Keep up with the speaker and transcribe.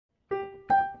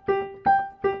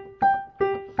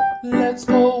Let's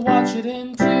go watch it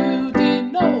in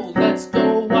 2D. No, let's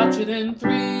go watch it in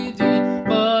 3D.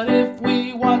 But if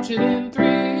we watch it in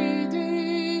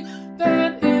 3D,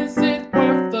 then is it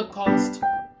worth the cost?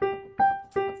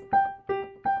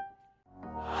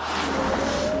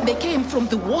 They came from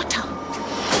the water.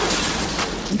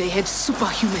 They had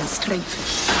superhuman strength.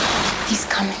 He's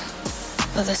coming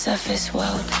for the surface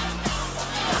world.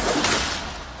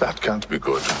 That can't be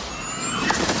good.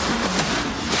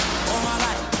 All my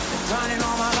life, grinding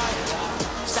all my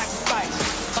life. Sacrifice,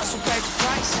 hustle, pay the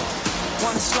price.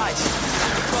 One slice,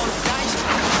 roll the dice.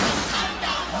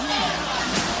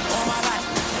 All my life,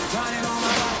 grinding all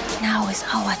my life. Now is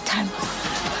our time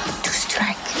to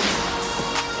strike.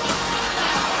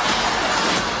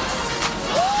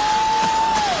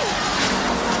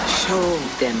 Show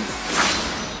them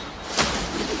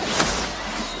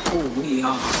who we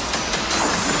are.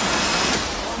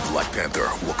 Black Panther,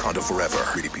 Wakanda Forever,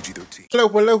 rated PG-13.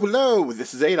 Hello.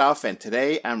 This is Adolf, and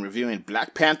today I'm reviewing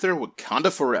Black Panther, Wakanda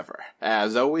Forever.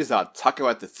 As always, I'll talk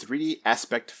about the 3D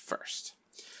aspect first.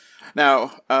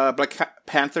 Now, Black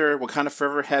Panther, Wakanda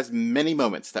Forever has many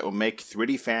moments that will make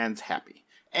 3D fans happy.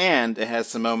 And it has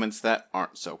some moments that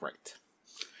aren't so great.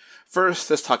 First,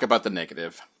 let's talk about the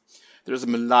negative. There's a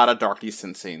lot of darkly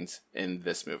lit scenes in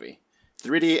this movie.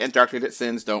 3D and darkly lit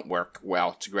scenes don't work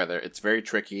well together. It's very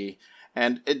tricky,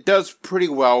 and it does pretty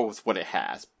well with what it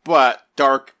has. But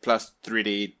dark plus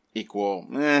 3D equal,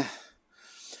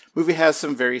 Movie has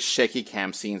some very shaky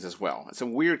cam scenes as well.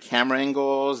 Some weird camera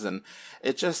angles, and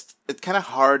it's kind of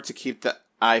hard to keep the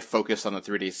eye focused on the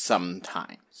 3D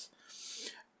sometimes.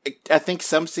 I think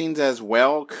some scenes as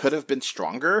well could have been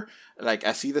stronger. Like,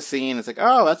 I see the scene, it's like,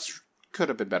 oh, that's could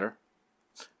have been better.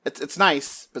 It's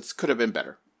nice, but it could have been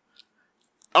better.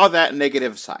 All that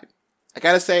negative aside, I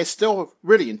gotta say, I still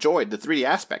really enjoyed the 3D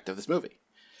aspect of this movie.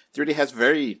 3D has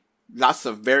lots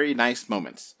of very nice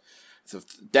moments. So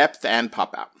depth and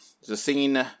pop out. There's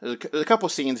a couple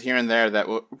scenes here and there that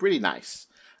were really nice.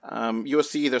 You'll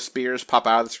see their spears pop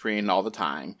out of the screen all the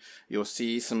time. You'll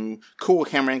see some cool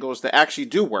camera angles that actually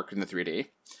do work in the 3D.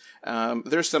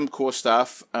 There's some cool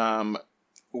stuff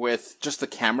with just the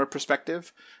camera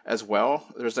perspective as well.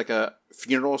 There's like a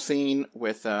funeral scene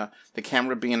with the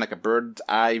camera being like a bird's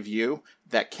eye view.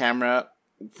 That camera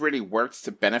really works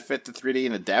to benefit the 3D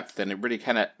and the depth, and it really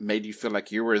kind of made you feel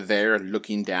like you were there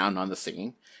looking down on the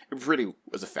scene. It really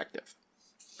was effective.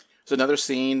 There's another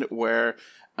scene where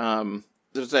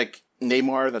there's like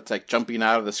Namor that's like jumping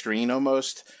out of the screen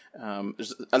almost.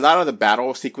 There's a lot of the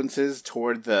battle sequences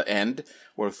toward the end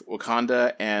with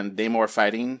Wakanda and Namor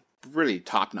fighting. Really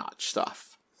top-notch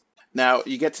stuff. Now,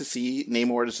 you get to see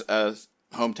Namor's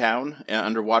hometown,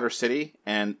 Underwater City,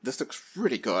 and this looks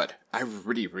really good. I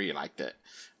really, really liked it.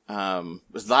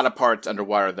 There's a lot of parts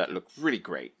underwater that look really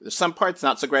great. There's some parts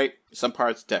not so great. Some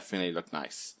parts definitely look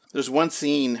nice. There's one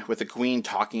scene with the Queen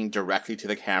talking directly to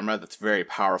the camera that's very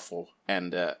powerful,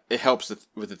 and it helps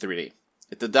with the 3D.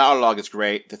 If the dialogue is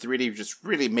great, the 3D just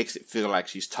really makes it feel like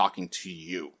she's talking to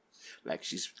you. Like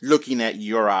she's looking at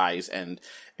your eyes, and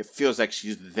it feels like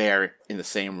she's there in the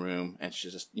same room, and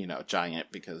she's just,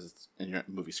 giant because it's in your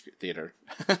movie theater.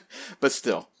 But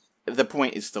still, the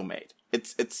point is still made.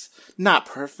 It's not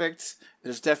perfect.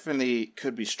 There's definitely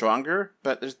could be stronger,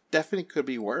 but there's definitely could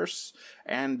be worse.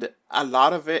 And a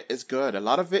lot of it is good. A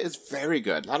lot of it is very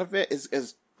good. A lot of it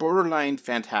is borderline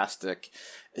fantastic.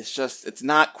 It's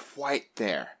not quite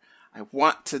there. I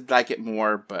want to like it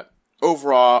more, but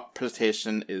overall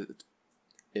presentation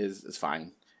is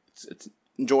fine. It's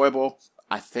enjoyable.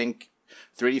 I think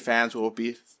 3D fans will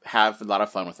have a lot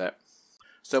of fun with it.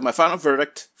 So my final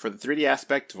verdict for the 3D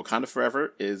aspect of Wakanda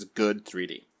Forever is good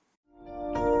 3D.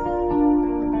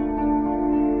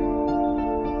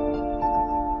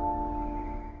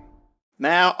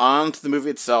 Now on to the movie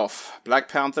itself. Black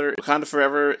Panther, Wakanda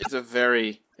Forever is a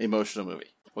very emotional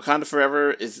movie. Wakanda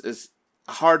Forever is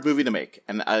a hard movie to make,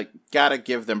 and I gotta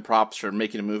give them props for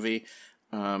making a movie.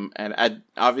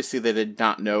 Obviously they did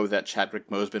not know that Chadwick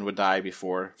Boseman would die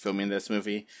before filming this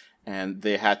movie, and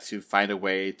they had to find a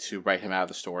way to write him out of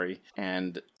the story.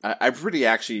 And I really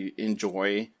actually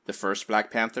enjoy the first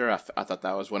Black Panther. I thought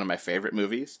that was one of my favorite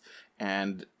movies,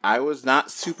 and I was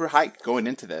not super hyped going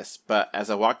into this, but as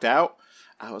I walked out,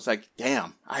 I was like,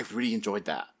 damn, I really enjoyed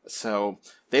that. So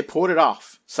they pulled it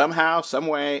off. Somehow, some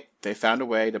way, they found a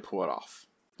way to pull it off.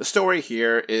 The story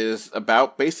here is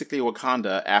about basically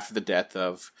Wakanda after the death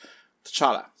of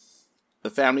T'Challa. The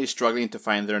family is struggling to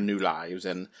find their new lives,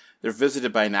 and they're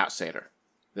visited by an outsider.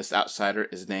 This outsider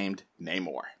is named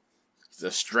Namor. He's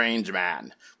a strange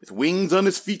man with wings on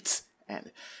his feet,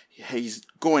 and he's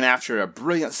going after a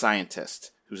brilliant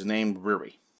scientist who's named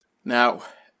Riri. Now,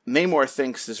 Namor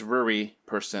thinks this Ruri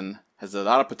person has a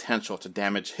lot of potential to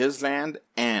damage his land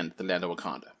and the land of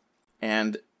Wakanda.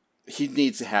 And he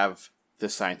needs to have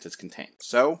this scientist contained.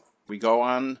 So we go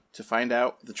on to find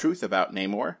out the truth about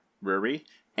Namor, Ruri,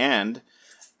 and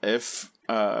if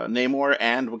Namor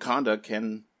and Wakanda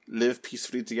can live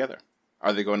peacefully together.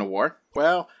 Are they going to war?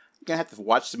 Well, you're going to have to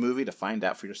watch the movie to find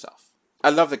out for yourself. I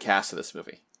love the cast of this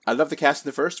movie. I love the cast in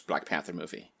the first Black Panther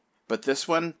movie. But this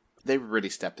one, they really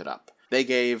stepped it up. They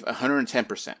gave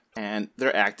 110%, and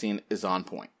their acting is on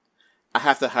point. I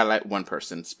have to highlight one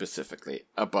person specifically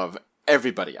above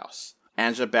everybody else.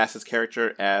 Angela Bassett's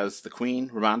character as the Queen,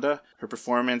 Ramonda, her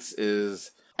performance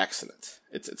is excellent.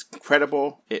 It's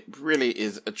incredible. It really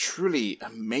is a truly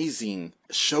amazing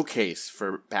showcase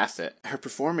for Bassett. Her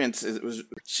performance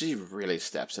she really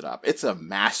steps it up. It's a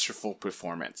masterful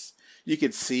performance. You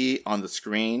can see on the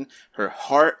screen her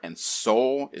heart and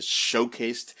soul is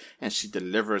showcased, and she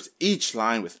delivers each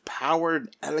line with power and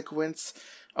eloquence.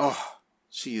 Oh,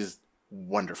 she is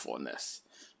wonderful in this.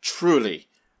 Truly,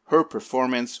 her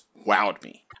performance wowed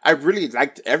me. I really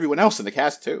liked everyone else in the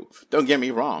cast too. Don't get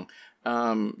me wrong.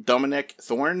 Dominic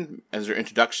Thorne as her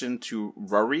introduction to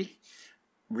Ruri.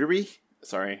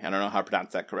 Sorry, I don't know how to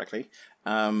pronounce that correctly.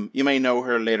 You may know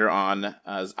her later on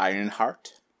as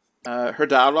Ironheart. Her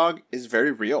dialogue is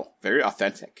very real, very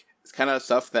authentic. It's kind of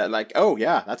stuff that like, oh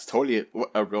yeah, that's totally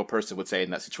what a real person would say in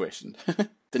that situation.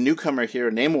 The newcomer here,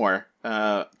 Namor,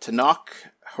 Tenoch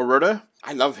Huerta,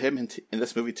 I love him in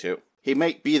this movie too. He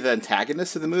might be the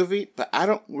antagonist of the movie, but I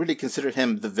don't really consider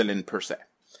him the villain per se.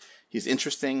 He's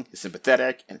interesting, he's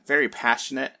sympathetic, and very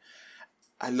passionate.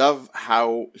 I love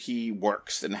how he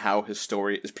works and how his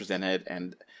story is presented,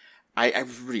 and I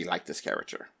really like this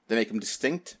character. They make him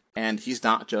distinct, and he's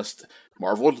not just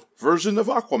Marvel version of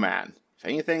Aquaman. If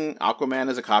anything, Aquaman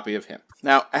is a copy of him.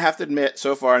 Now, I have to admit,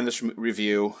 so far in this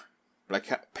review,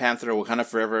 Black Panther Wakanda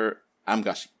Forever, I'm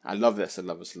gushing. I love this, I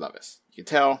love this, I love this. You can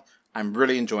tell I'm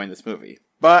really enjoying this movie.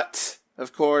 But,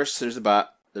 of course, there's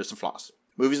some flaws.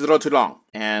 Movie's a little too long,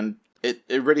 and it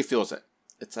really feels it.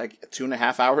 It's like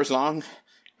 2.5 hours long,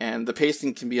 and the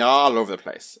pacing can be all over the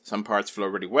place. Some parts flow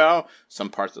really well, some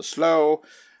parts are slow.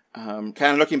 Kind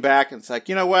of looking back, it's like,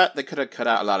 you know what? They could have cut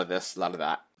out a lot of this, a lot of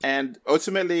that. And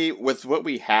ultimately, with what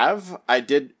we have, I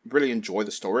did really enjoy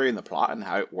the story and the plot and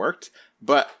how it worked.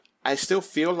 But I still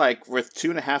feel like with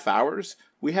 2.5 hours,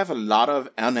 we have a lot of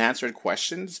unanswered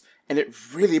questions, and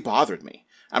it really bothered me.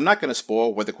 I'm not going to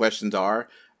spoil what the questions are,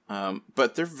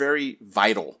 but they're very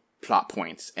vital plot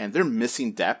points, and they're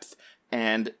missing depth,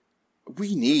 and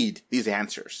we need these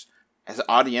answers. As an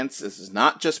audience, this is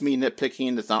not just me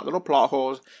nitpicking, it's not little plot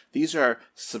holes. These are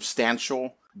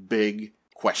substantial, big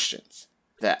questions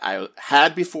that I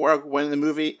had before I went in the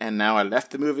movie, and now I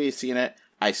left the movie, seeing it,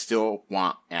 I still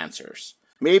want answers.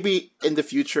 Maybe in the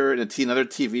future, in another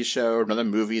TV show or another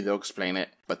movie, they'll explain it,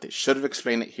 but they should have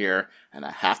explained it here, and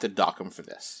I have to dock them for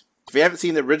this. If you haven't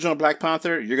seen the original Black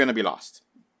Panther, you're going to be lost.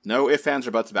 No ifs, ands,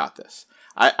 or buts about this.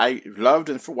 I loved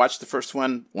and watched the first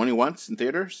one only once in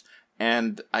theaters,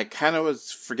 and I kind of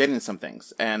was forgetting some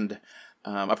things. And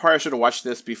I probably should have watched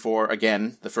this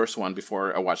the first one,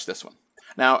 before I watched this one.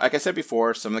 Now, like I said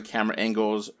before, some of the camera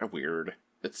angles are weird.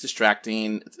 It's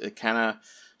distracting. It kind of...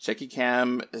 Shaky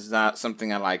cam is not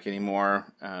something I like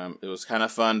anymore. It was kind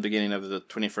of fun beginning of the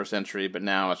 21st century, but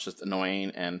now it's just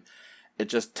annoying, and it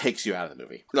just takes you out of the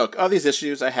movie. Look, all these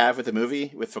issues I have with the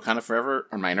movie, with Wakanda Forever,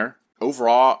 are minor.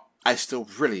 Overall, I still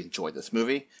really enjoyed this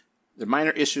movie. The minor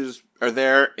issues are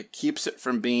there. It keeps it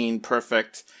from being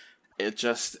perfect.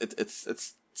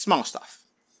 It's small stuff.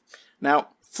 Now,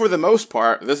 for the most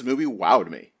part, this movie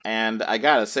wowed me. And I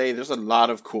gotta say, there's a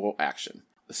lot of cool action.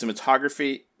 The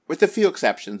cinematography, with a few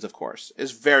exceptions, of course,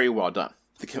 is very well done.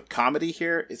 The comedy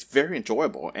here is very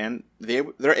enjoyable, and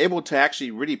they're able to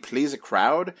actually really please a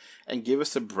crowd and give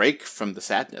us a break from the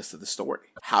sadness of the story.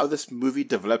 How this movie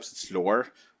develops its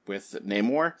lore with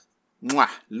Namor, mwah,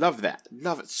 love that.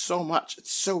 Love it so much.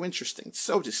 It's so interesting. It's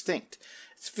so distinct.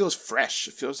 It feels fresh.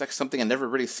 It feels like something I've never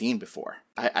really seen before.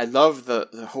 I love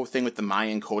the whole thing with the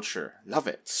Mayan culture. Love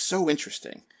it. It's so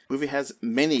interesting. The movie has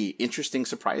many interesting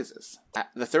surprises.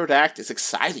 The third act is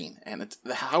exciting, and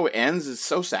how it ends is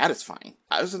so satisfying.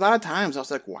 There's a lot of times I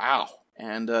was like, wow.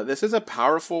 And this is a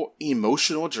powerful,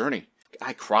 emotional journey.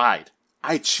 I cried.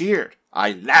 I cheered.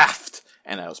 I laughed.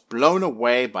 And I was blown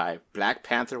away by Black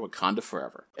Panther Wakanda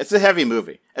Forever. It's a heavy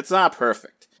movie. It's not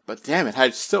perfect. But damn it,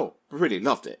 I still really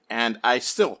loved it. And I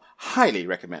still highly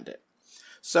recommend it.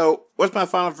 So, what's my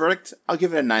final verdict? I'll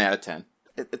give it a 9 out of 10.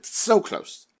 It's so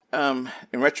close. In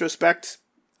retrospect,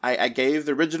 I gave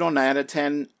the original 9 out of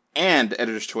 10 and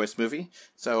Editor's Choice movie.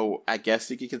 So I guess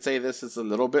you could say this is a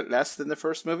little bit less than the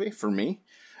first movie for me.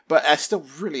 But I still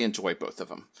really enjoy both of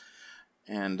them.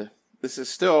 And this is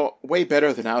still way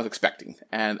better than I was expecting.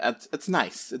 And it's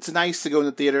nice. It's nice to go in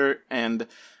the theater and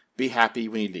be happy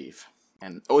when you leave.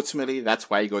 And ultimately, that's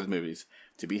why you go to the movies,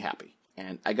 to be happy.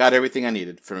 And I got everything I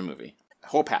needed from a movie. A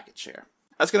whole package here.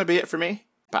 That's going to be it for me.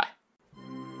 Bye.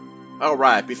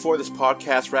 Alright, before this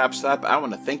podcast wraps up, I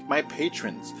want to thank my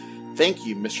patrons. Thank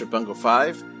you, Mr. Bungle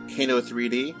 5, Kano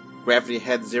 3D, Gravity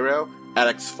Head Zero,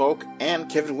 Alex Folk, and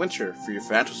Kevin Winter for your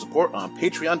financial support on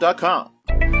Patreon.com.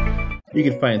 You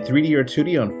can find 3D or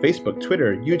 2D on Facebook,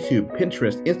 Twitter, YouTube,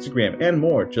 Pinterest, Instagram, and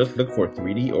more. Just look for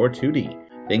 3D or 2D.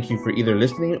 Thank you for either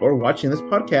listening or watching this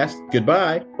podcast.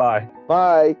 Goodbye. Bye.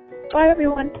 Bye. Bye,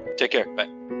 everyone. Take care.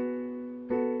 Bye.